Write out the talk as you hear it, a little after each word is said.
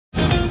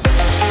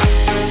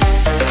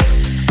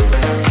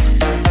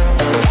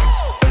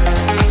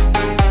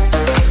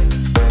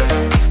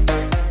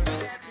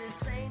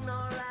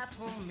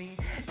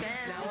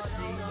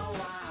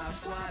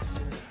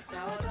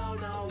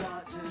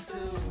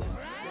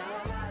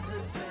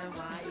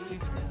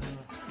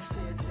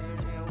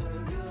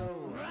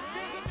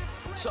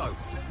So,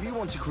 you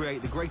want to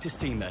create the greatest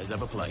team that has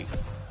ever played.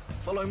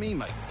 Follow me,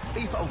 mate.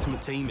 FIFA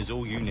Ultimate Team is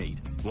all you need.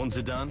 Want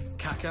Zidane,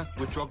 Kaka,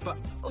 with Drogba?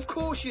 Of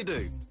course you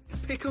do.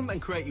 Pick them and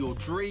create your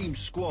dream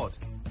squad.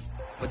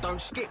 But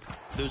don't skip,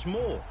 there's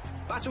more.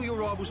 Battle your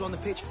rivals on the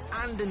pitch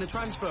and in the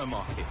transfer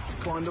market.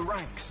 Climb the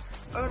ranks.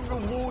 Earn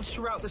rewards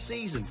throughout the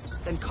season.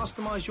 Then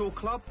customise your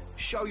club,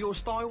 show your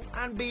style,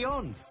 and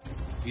beyond.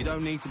 You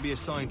don't need to be a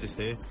scientist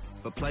here,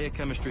 but player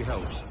chemistry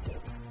helps.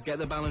 Get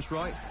the balance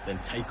right, then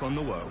take on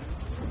the world.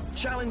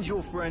 Challenge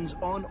your friends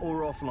on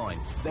or offline,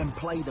 then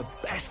play the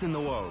best in the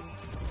world.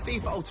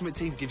 FIFA Ultimate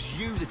Team gives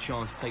you the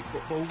chance to take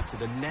football to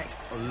the next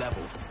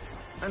level.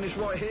 And it's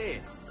right here.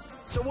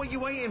 So what are you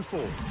waiting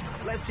for?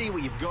 Let's see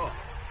what you've got.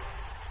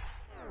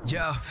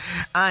 Yo,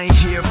 I ain't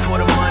here for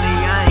the money,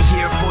 I ain't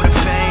here for the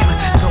fame.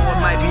 Though it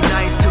might be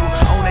nice to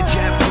own a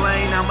jet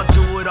plane, I'ma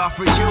do it all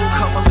for you.